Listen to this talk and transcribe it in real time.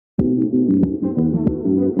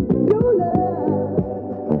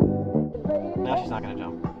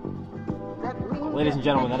Ladies and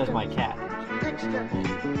gentlemen, that is my cat. That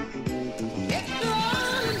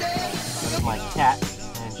is my cat,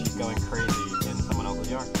 and she's going crazy in someone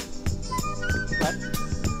else's yard. What?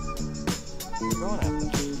 Where are you going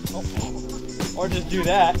after? Oh. Or just do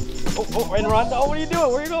that. Oh, and run. Oh, what are you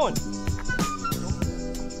doing? Where are you going?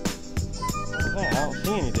 Man, I don't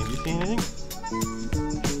see anything. Do you see anything?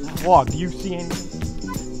 Vlog, do you see anything?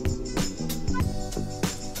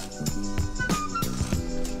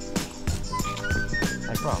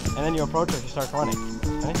 Like from. And then you approach her, she starts running.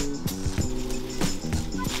 Okay?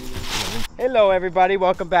 Hello everybody,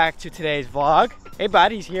 welcome back to today's vlog. Hey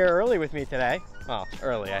bud, he's here early with me today. Well,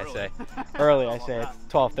 early I say. Early I say, it's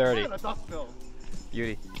 12:30.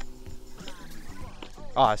 Beauty.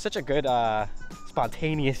 Oh, it's such a good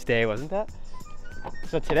spontaneous day, wasn't that?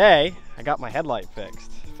 So today, I got my headlight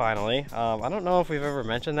fixed, finally. I don't know if we've ever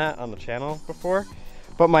mentioned that on the channel before,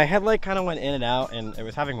 but my headlight kind of went in and out and it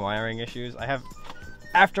was having wiring issues. I have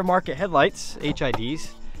aftermarket headlights, HIDs,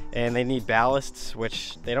 and they need ballasts,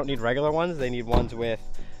 which they don't need regular ones. They need ones with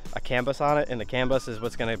a CAN bus on it, and the CAN bus is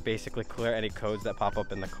what's gonna basically clear any codes that pop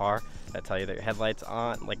up in the car that tell you that your headlight's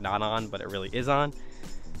on, like not on, but it really is on.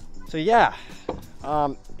 So yeah,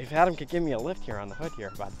 if Adam could give me a lift here on the hood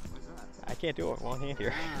here, bud. I can't do it with one hand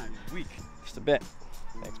here. Weak. Just a bit.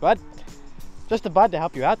 Thanks, bud. Just a bud to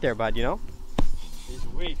help you out there, bud, you know? He's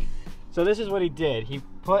weak. So this is what he did. He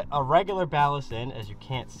put a regular ballast in, as you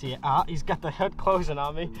can't see it. Ah, he's got the hood closing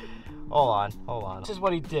on me. Hold on. This is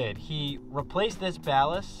what he did. He replaced this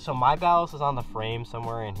ballast. So my ballast is on the frame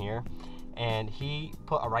somewhere in here. And he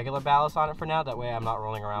put a regular ballast on it for now. That way I'm not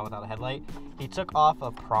rolling around without a headlight. He took off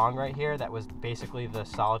a prong right here that was basically the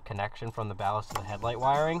solid connection from the ballast to the headlight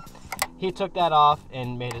wiring. He took that off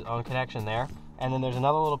and made his own connection there. And then there's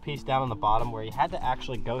another little piece down on the bottom where he had to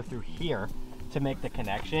actually go through here to make the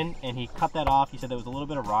connection, and he cut that off. He said there was a little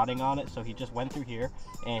bit of rotting on it, so he just went through here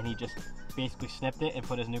and he just basically snipped it and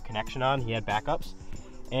put his new connection on. He had backups,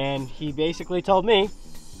 and he basically told me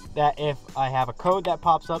that if I have a code that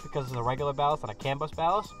pops up because it's a regular ballast and a CAN bus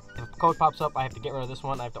ballast, if the code pops up, I have to get rid of this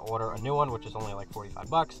one. I have to order a new one, which is only like 45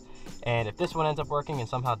 bucks. And if this one ends up working and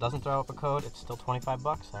somehow doesn't throw up a code, it's still 25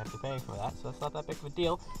 bucks. I have to pay for that, so that's not that big of a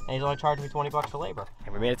deal. And he's only charging me 20 bucks for labor.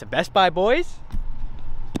 And we made it to Best Buy, boys.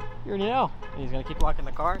 You already know. And he's gonna keep locking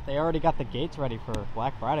the car. They already got the gates ready for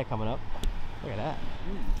Black Friday coming up. Look at that.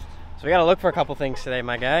 So we gotta look for a couple things today,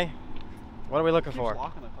 my guy. What are we looking for?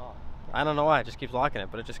 Locking the car. I don't know why, it just keeps locking it,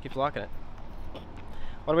 but it just keeps locking it.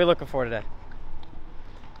 What are we looking for today?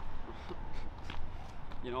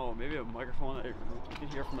 You know, maybe a microphone that you can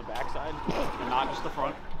hear from the backside and not just the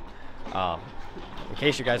front. In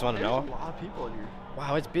case you guys want to know. There's a lot of people in here.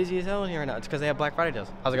 Wow, it's busy as hell in here right now. It's because they have Black Friday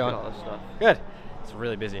deals. How's it going? All this stuff. Good. It's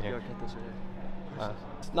really busy in here. Get this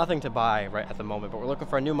It's nothing to buy right at the moment, but we're looking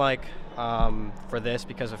for a new mic for this,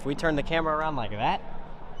 because if we turn the camera around like that,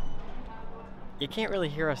 you can't really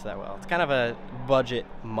hear us that well. It's kind of a budget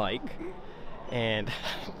mic, and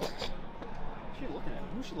Who's she looking at?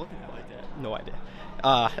 Who's she looking at like that? no idea.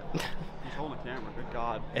 He's holding the camera. Good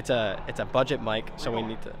God. It's a budget mic, so we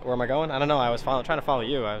need to. Where am I going? I don't know. I was trying to follow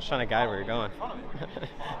you. I was trying to guide where you're going.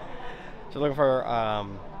 So looking for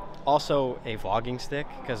also a vlogging stick,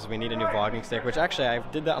 because we need a new vlogging stick. Which actually I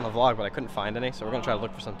did that on the vlog, but I couldn't find any, so we're gonna try to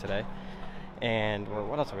look for some today. And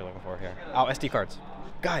what else are we looking for here? Oh, SD cards.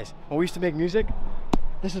 Guys, when we used to make music,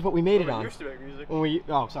 this is what we made it on. We used to make music.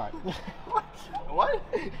 Oh, sorry. What?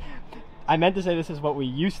 I meant to say this is what we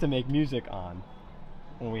used to make music on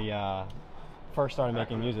when we first started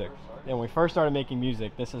making music. And when we first started making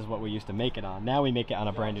music, this is what we used to make it on. Now we make it on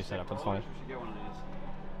a brand new setup. It's funny. We should get one of these.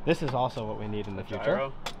 This is also what we need in the future.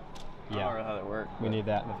 Gyro? Yeah. I don't know how that works. We need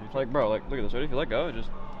that in the future. Like, bro, like, look at this. Right? If you let go, it just.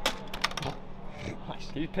 Nice.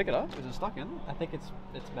 Can you pick it up? Is it stuck in there? I think it's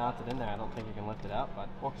mounted in there. I don't think you can lift it out, but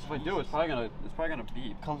Well, because if I do, it's probably gonna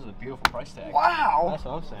beep. comes with a beautiful price tag. Wow! That's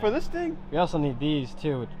what I'm saying. For this thing? We also need these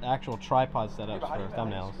too, actual tripod setups for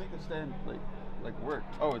thumbnails. Make the stand like work.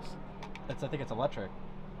 Oh, I think it's electric.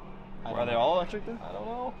 Are they all electric then? I don't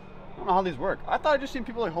know. I don't know how these work. I thought I just seen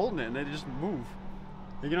people like holding it and they just move.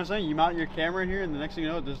 You know what I'm saying? You mount your camera in here and the next thing you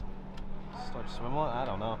know, it just Start swimming? I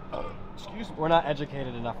don't know. Excuse me. We're not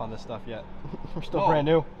educated enough on this stuff yet. We're still brand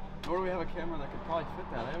new. Nor do we have a camera that could probably fit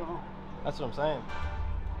that. I don't know. That's what I'm saying.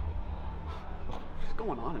 What's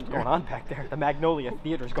going on in What's here? going on back there? The Magnolia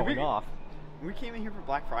Theater's going off. When we came in here for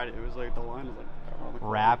Black Friday, it was like the line was like around the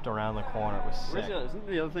corner. Wrapped around the corner. It was sick. Isn't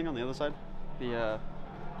the other thing on the other side? The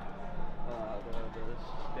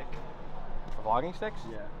stick. The vlogging sticks?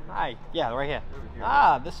 Yeah. Hi. Yeah, right here. Over here.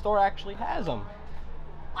 Ah, this store actually has them.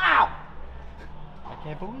 Wow! I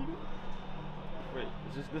can't believe it. Wait,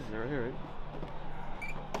 this is right here, right?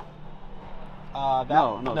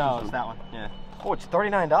 No, it's that one. Yeah. Oh, it's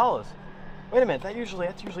 $39. Wait a minute, that's usually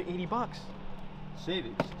 80 bucks.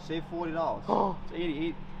 Savings. Save $40. Oh, it's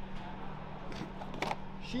 88.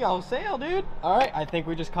 She on sale, dude. All right, I think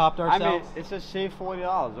we just copped ourselves. I mean, it says save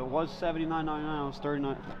 $40. It was $79.99. It was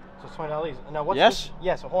 $39. So it's $20. Now what's yes? this?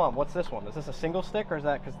 Yeah. So hold on. What's this one? Is this a single stick or is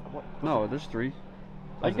that because? No, there's 3.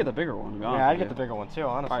 I can get the bigger one. Yeah, I'd get the bigger one too,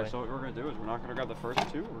 honestly. Alright, so what we're gonna do is we're not gonna grab the first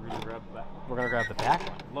 2. We're gonna grab the back. We're gonna grab the back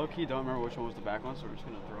one. Low key, don't remember which one was the back one, so we're just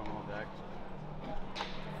gonna throw them all back.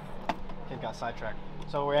 Kid got sidetracked.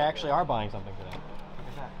 So we actually are buying something today. Look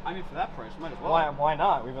at that. I mean, for that price, might as well. Why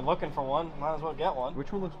not? We've been looking for one. Might as well get one.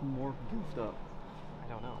 Which one looks more goofed up? I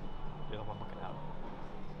don't know. You're the one looking out.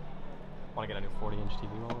 Want to get a new 40-inch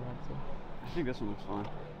TV while we're at it? I think this one looks fine.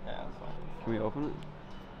 Yeah, that's fine. Can we open it?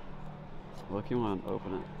 Look, you want to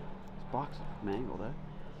open it. This box is mangled, eh?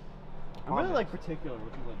 I'm really like particular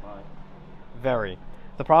which ones I buy. Very.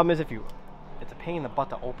 The problem is it's a pain in the butt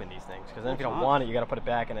to open these things because then if you don't want it, you got to put it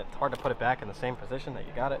back, and it's hard to put it back in the same position that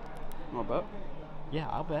you got it. You want to bet? Yeah,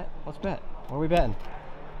 I'll bet. Let's bet. What are we betting?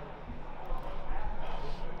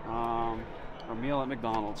 A meal at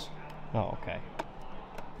McDonald's. Oh, okay.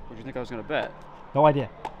 What do you think I was gonna bet? No idea.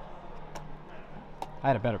 I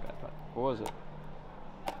had a better bet, but What was it?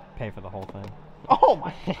 pay for the whole thing. Oh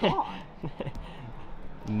my god!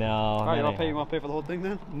 No. Alright, you want to pay for the whole thing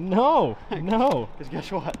then? No, no. Because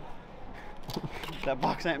guess what? That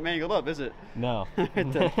box ain't mangled up, is it? No.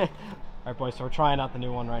 Alright, boys, so we're trying out the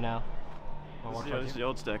new one right now. This is the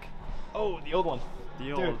old stick. Oh, the old one.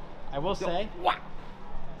 The old. Dude, I will say,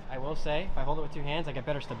 if I hold it with 2 hands, I get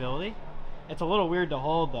better stability. It's a little weird to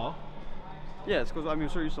hold, though. Yeah, it's because I'm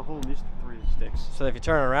so used to holding these 3 sticks. So if you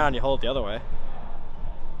turn it around, you hold it the other way.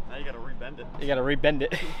 Now you gotta rebend it. You gotta rebend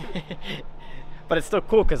it. But it's still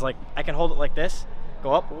cool because, like, I can hold it like this,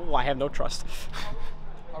 go up. Ooh, I have no trust.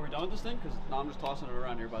 Are we done with this thing? Because now I'm just tossing it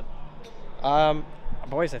around here, bud.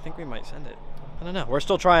 Boys, I think we might send it. I don't know. We're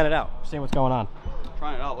still trying it out. Seeing what's going on.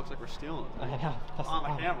 Trying it out. Looks like we're stealing it. I know. That's on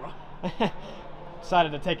the camera.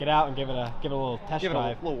 Decided to take it out and give it a little test drive. Give it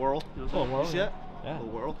a little whirl. You know what I'm saying? You see that? Yeah. A little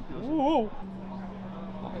whirl. You know Ooh.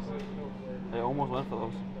 Nice. I almost went for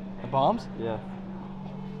those. The bombs? Yeah.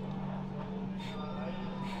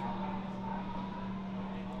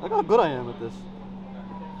 Look how good I am at this.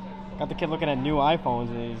 Got the kid looking at new iPhones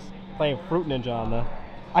and he's playing Fruit Ninja on the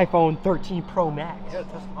iPhone 13 Pro Max. You gotta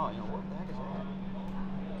test them out. You know, what the heck is that?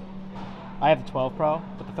 I have the 12 Pro,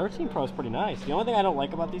 but the 13 Pro is pretty nice. The only thing I don't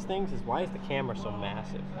like about these things is why is the camera so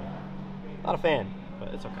massive? Not a fan,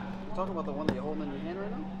 but it's okay. You're talking about the one that you're holding in your hand right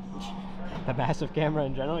now? The massive camera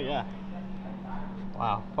in general, yeah.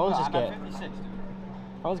 Wow. Phones just get 56, dude.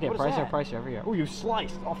 Phones get pricier and pricier every year. Oh, you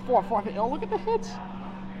sliced. Oh, 4, 4. Oh, look at the hits.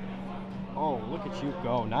 Oh, look at you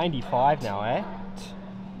go. 95 now, eh?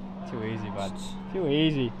 Too easy, bud. Too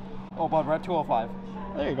easy. Oh, bud, we're at 205.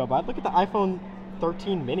 There you go, bud. Look at the iPhone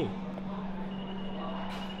 13 mini.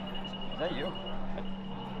 Is that you?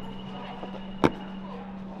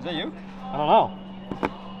 Is that you? I don't know.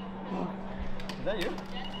 Is that you?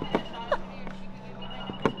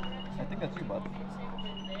 I think that's you, bud.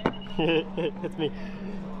 It's me.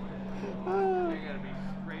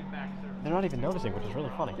 They're not even noticing, which is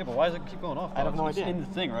really funny. Yeah, but why does it keep going off? I have no idea. It's in the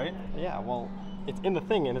thing, right? Yeah, well, it's in the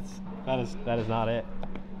thing, and that is not it.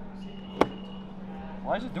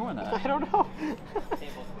 Why is it doing that? I don't know.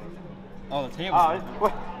 Oh, the table.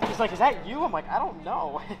 He's like, is that you? I'm like, I don't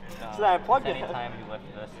know. So then I plugged it. Anytime you lift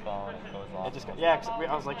this phone, it goes off. It just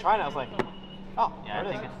I was like trying it. I was like, oh, yeah,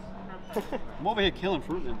 there I it think is. I'm over here killing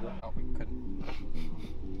Fruit Ninja. Oh, we couldn't.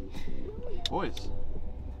 Boys,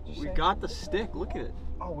 we got the stick. Look at it.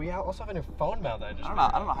 Oh, we also have a new phone mount that I just. I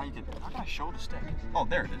don't know how you can. How can I show the stick? Oh,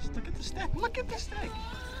 there it is. Look at the stick. Look at the stick.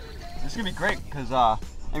 This is gonna be great because I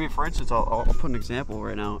mean, for instance, I'll put an example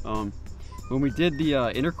right now. When we did the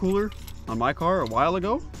intercooler on my car a while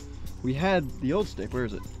ago, we had the old stick. Where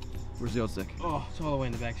is it? Where's the old stick? Oh, it's all the way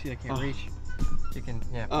in the back seat. I can't reach. You can,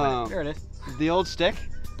 yeah. There it is. The old stick.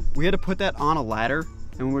 We had to put that on a ladder,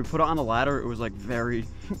 and when we put it on the ladder, it was like very,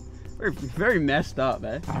 very messed up,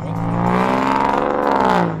 man.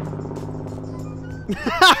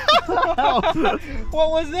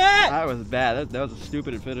 What was that? That was bad. That was a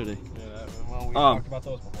stupid infinity. Yeah, well, we talked about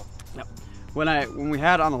those before. Yep. When we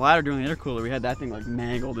had it on the ladder doing the intercooler, we had that thing like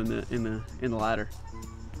mangled in the ladder.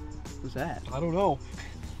 What's that? I don't know.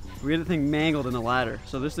 We had the thing mangled in the ladder,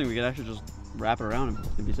 so this thing we could actually just wrap it around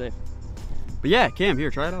and be safe. But yeah, Cam,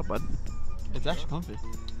 here, try it out, bud. It's actually comfy.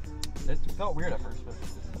 It felt weird at first, but.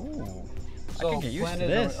 Ooh. So I can get used to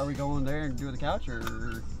this. Are we going there and do the couch,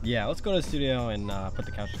 or? Yeah, let's go to the studio and put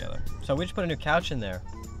the couch together. So we just put a new couch in there,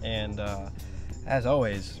 and as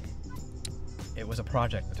always, it was a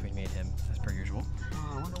project between me and him, as per usual.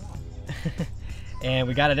 I wonder why. And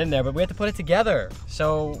we got it in there, but we had to put it together.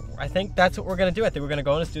 So I think that's what we're gonna do. I think we're gonna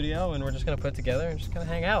go in the studio and we're just gonna put it together and just gonna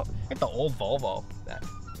hang out. Like the old Volvo.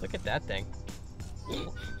 Look at that thing.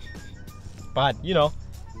 But, you know.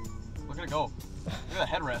 Look at it go. Look at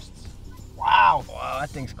the headrests. Wow. Wow, that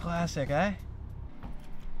thing's classic, eh?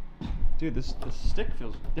 Dude, this stick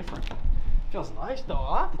feels different. Feels nice though,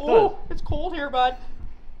 huh? It Oh, does. it's cold here, bud.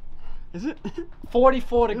 Is it?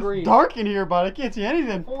 44 degrees. It's dark in here, bud. I can't see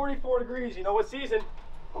anything. 44 degrees. You know what season?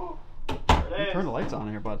 Oh, there it is. Turn the lights on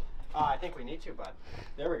in here, bud. I think we need to, bud.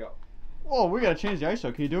 There we go. Whoa, we gotta change the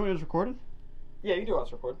ISO. Can you do it as recorded? Yeah, you can do it on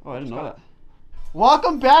record. Oh, I didn't know that.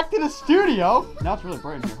 Welcome back to the studio. Now it's really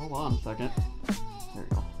bright in here. Hold on a second. There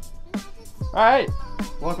we go. All right.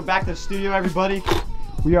 Welcome back to the studio, everybody.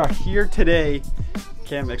 We are here today.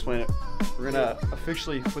 Cam, explain it. We're gonna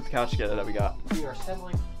officially put the couch together that we got. We are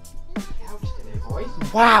assembling the couch today,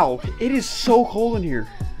 boys. Wow, it is so cold in here.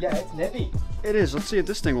 Yeah, it's nippy. It is. Let's see if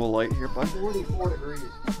this thing will light here, bud. 44 degrees.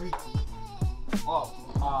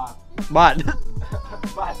 Oh, Bud.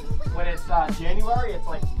 but when it's January, it's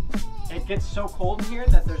like, it gets so cold in here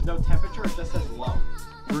that there's no temperature, it just says low.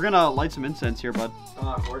 We're gonna light some incense here, bud.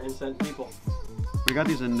 We're incense people. We got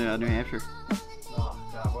these in New Hampshire. Oh,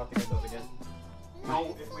 God, we'll have to get those again. You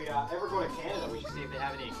know, if we ever go to Canada, we should see if they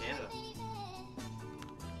have any in Canada.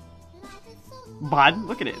 Bud,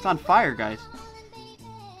 look at it. It's on fire, guys.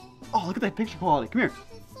 Oh, look at that picture quality. Come here.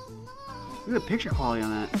 Look at the picture quality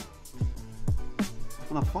on that.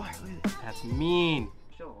 On the fire. Look at it. That's mean.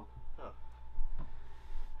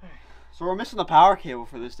 So we're missing the power cable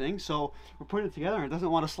for this thing, so we're putting it together and it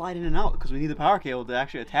doesn't want to slide in and out because we need the power cable to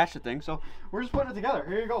actually attach the thing. So we're just putting it together.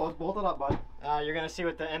 Here you go. Let's bolt it up, bud. You're going to see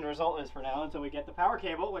what the end result is for now until we get the power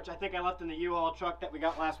cable, which I think I left in the U-Haul truck that we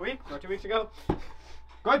got last week or 2 weeks ago.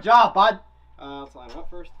 Good job, bud. Let's line it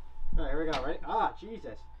up first. All right, here we go. Ready? Ah,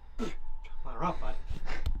 Jesus. Line her up, bud.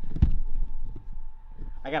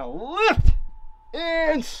 I got to lift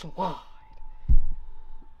and slide.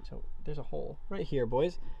 So there's a hole right here,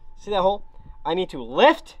 boys. See that hole? I need to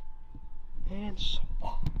lift and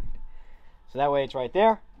slide. So that way it's right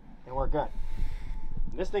there and we're good.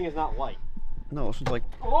 This thing is not light. No, this one's like...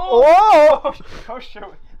 Oh! Oh, shoot.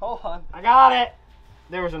 Hold on. I got it.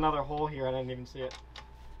 There was another hole here. I didn't even see it.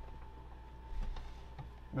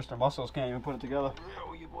 Mr. Muscles can't even put it together.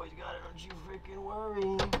 Oh, you boys got it. Don't you freaking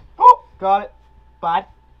worry. Oh, got it. Bud,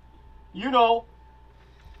 you know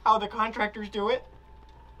how the contractors do it.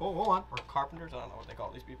 Oh, hold on. Or carpenters. I don't know what they call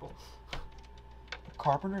these people.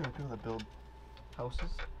 Carpenter or people that build Houses?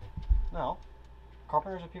 No.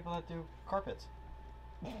 Carpenters are people that do carpets.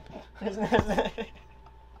 Isn't it?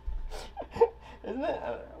 Isn't it?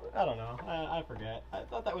 I don't know. I forget. I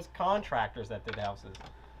thought that was contractors that did houses.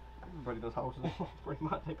 Everybody does houses. Pretty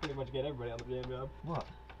much. They pretty much get everybody on the damn job. What?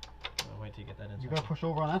 I'll wait till you get that inside. You gotta push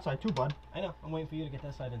over on that side too, bud. I know. I'm waiting for you to get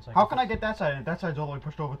that side inside. How can I get that side in? That side's all the way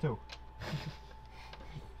pushed over too.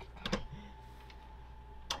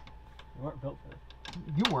 You weren't built for this.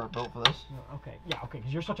 You weren't built for this. No, okay. Yeah, okay,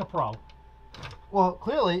 because you're such a pro. Well,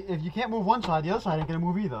 clearly, if you can't move one side, the other side ain't gonna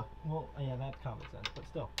move either. Well, yeah, that's common sense, but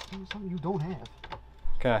still. It's something you don't have.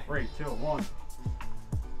 Okay. 3, 2, 1.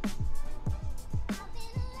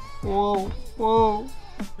 Whoa, whoa.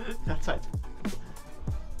 That side.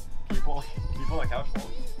 Can you pull the couch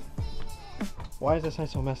forward? Why is this side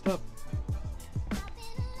so messed up? Can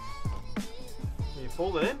you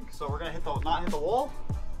fold it in so we're gonna not hit the wall?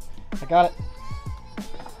 I got it.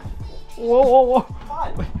 Whoa, whoa, whoa.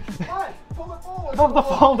 Fine, pull it forward.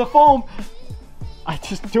 The foam. I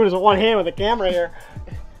just do this with one hand with the camera here.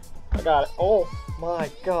 I got it. Oh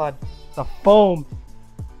my God, the foam.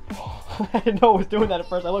 I didn't know it was doing that at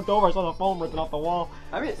first. I looked over, I saw the foam ripping off the wall.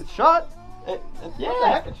 I mean, it's shut. Yeah. What the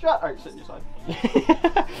heck? It's shut. All right, sit on your side.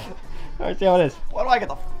 All right, see how it is. Why do I get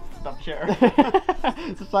the chair?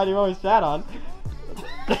 It's the side you always sat on.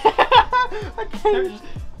 I can't.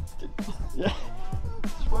 Yeah.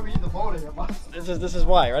 This is why we need the motor here, bud. This is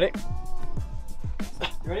why. Ready?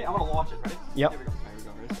 You ready? I'm gonna launch it. Ready? Yep. Here we go.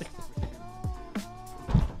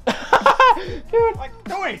 Ready? Dude, Like,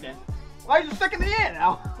 do anything. Why are you stuck in the air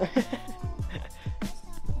now?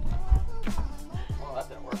 Oh, that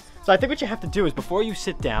didn't work. So I think what you have to do is before you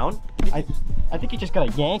sit down, I think you just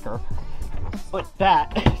gotta yank her like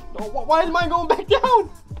that. Why is mine going back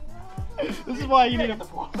down? This is why you need the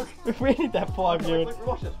plug. We need that plug, dude.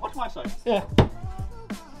 Watch this. Watch my side. Yeah.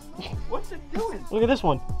 What's it doing? Look at this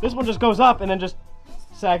one. This one just goes up and then just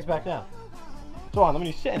sags back down. So on, let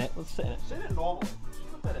me sit in it. Let's sit in it. Sit in normally.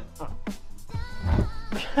 Just put that in.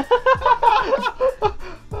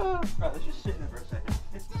 Right, let's just sit in it for a second.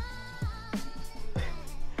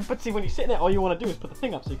 But see, when you sit in it, all you want to do is put the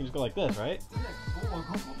thing up so you can just go like this, right?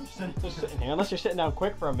 Just sitting here. Unless you're sitting down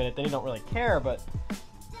quick for a minute, then you don't really care, but...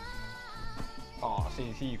 Oh,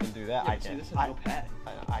 see, you can do that. Yeah, I can't. this is no padding.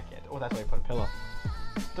 I can't. Oh, that's why you put a pillow.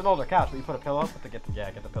 It's an older couch, but you put a pillow to get the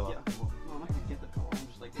the pillow. Yeah, well, no, I'm not gonna get the pillow. I'm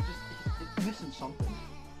just like, it's missing something.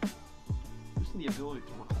 Missing the ability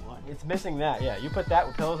to recline. It's missing that, yeah. You put that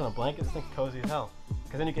with pillows and a blanket, this thing's cozy as hell.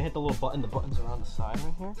 Because then you can hit the little button. The buttons are on the side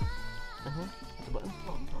right here. Hit the button.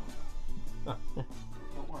 Oh, yeah.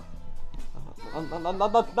 Don't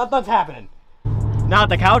work. Nothing's happening. Now that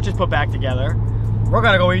the couch is put back together, we're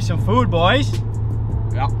gonna go eat some food, boys.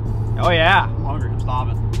 Yeah. Oh yeah. I'm hungry. I'm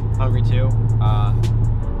starving. Hungry too.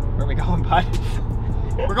 Where are we going, bud?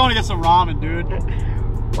 We're going to get some ramen, dude.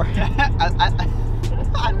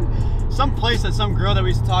 Some place that some girl that we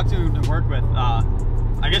used to talk to work with.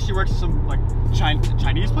 I guess she works at some like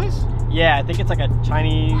Chinese place. Yeah, I think it's like a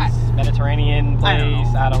Chinese Mediterranean place.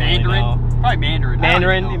 I don't Mandarin. really know. Probably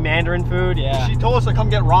Mandarin. Mandarin food. Yeah. She told us to come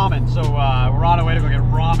get ramen, so we're on our way to go get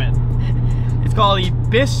ramen. It's called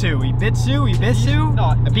Ibisu. Ibisu?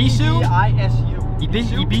 No, Ibisu?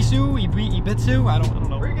 Ibisu. Ibisu? I don't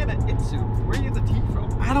know. Where are you getting the itsu? Where do you get the tea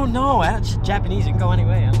from? I don't know. It's Japanese. You can go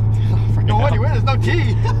anyway. I don't Go anywhere. There's no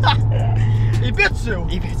tea. Ibisu.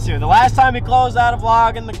 Ibisu. The last time we closed out a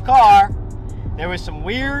vlog in the car, there was some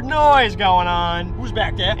weird noise going on. Who's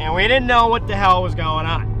back there? And we didn't know what the hell was going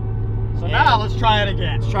on. So now let's try it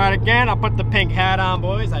again. Let's try it again. I'll put the pink hat on,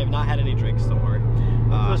 boys. I have not had any drinks, don't worry.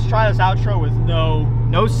 Let's try this outro with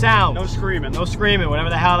no sound. No screaming. No screaming. Whatever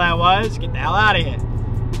the hell that was, get the hell out of here.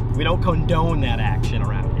 We don't condone that action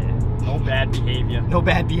around here. No bad behavior. No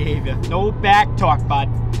bad behavior. No back talk, bud.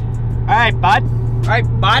 Alright, bud.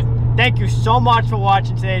 Thank you so much for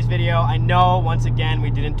watching today's video. I know, once again, we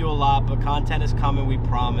didn't do a lot, but content is coming, we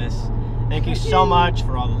promise. Thank you so much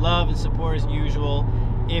for all the love and support as usual.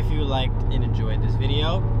 If you liked and enjoyed this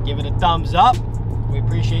video, give it a thumbs up. We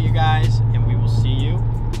appreciate you guys, and we will see you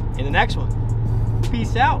in the next one.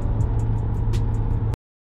 Peace out.